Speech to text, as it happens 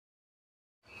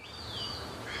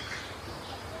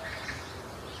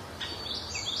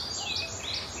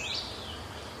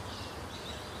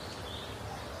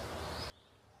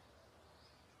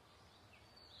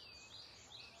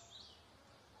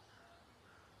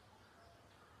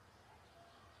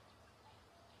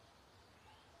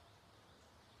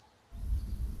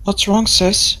What's wrong,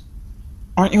 sis?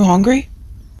 Aren't you hungry?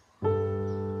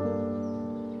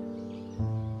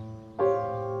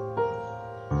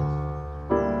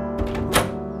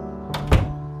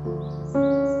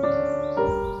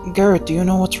 Garrett, do you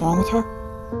know what's wrong with her?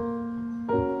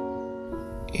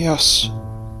 Yes,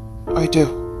 I do.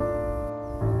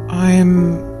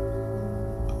 I'm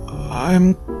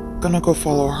gonna go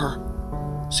follow her,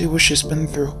 see what she's been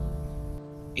through.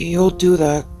 You'll do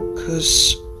that,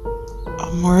 'cause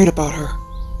I'm worried about her.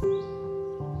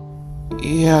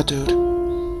 Yeah, dude.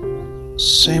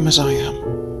 Same as I am.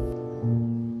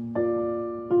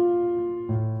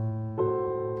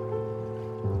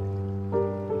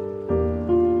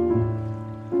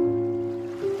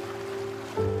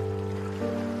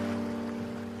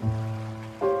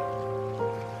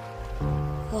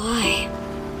 Why?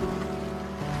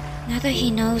 Now that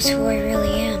he knows who I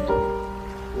really am,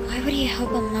 why would he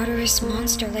help a murderous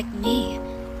monster like me?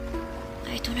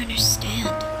 I don't understand.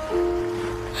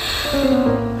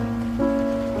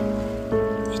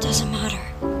 It doesn't matter,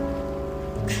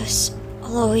 'cause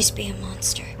I'll always be a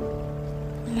monster.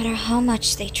 No matter how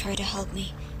much they try to help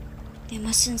me, they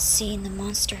mustn't see the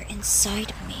monster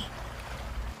inside of me.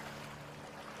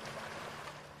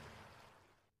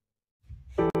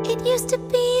 It used to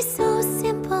be so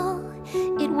simple,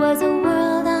 it was a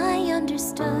world I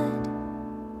understood.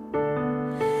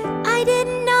 I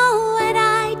didn't know what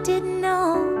I didn't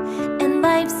know, and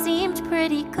life seemed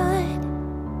pretty good.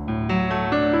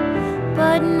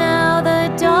 But now the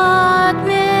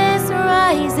darkness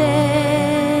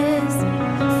rises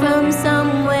from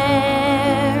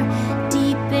somewhere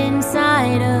deep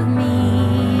inside of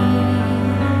me.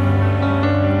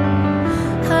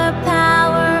 Her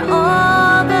power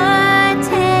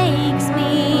overtakes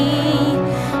me.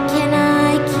 Can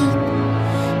I keep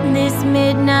this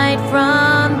midnight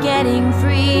from getting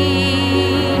free?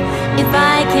 If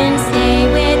I can stay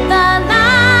with the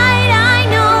light, I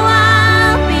know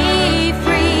I'll be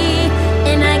free.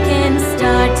 And I can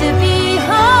start to be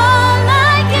whole,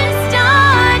 I can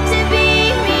start to be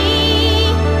me.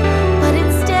 But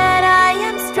instead I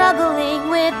am struggling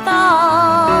with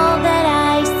all that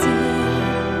I see.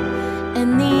 And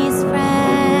these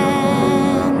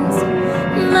friends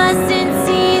mustn't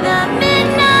see the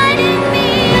midnight in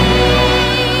me.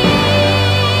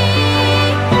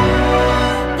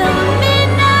 The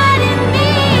midnight in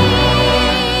me.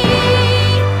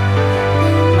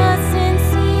 They mustn't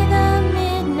see the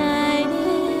midnight in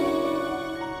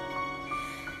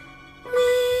me.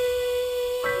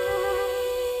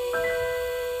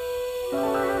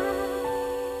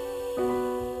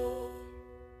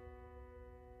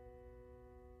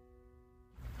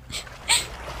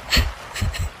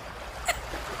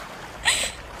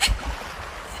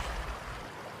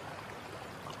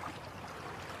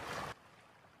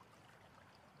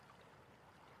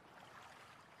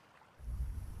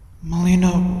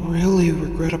 Melina really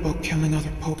regret about killing other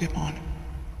Pokémon.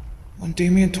 When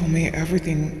Damien told me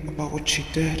everything about what she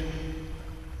did,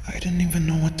 I didn't even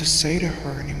know what to say to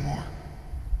her anymore.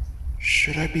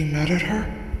 Should I be mad at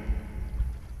her?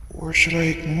 Or should I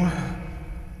ignore her?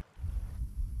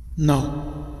 No.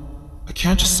 I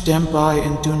can't just stand by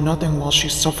and do nothing while she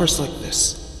suffers like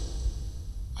this.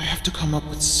 I have to come up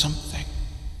with something.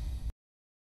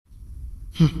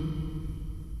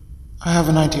 I have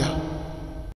an idea.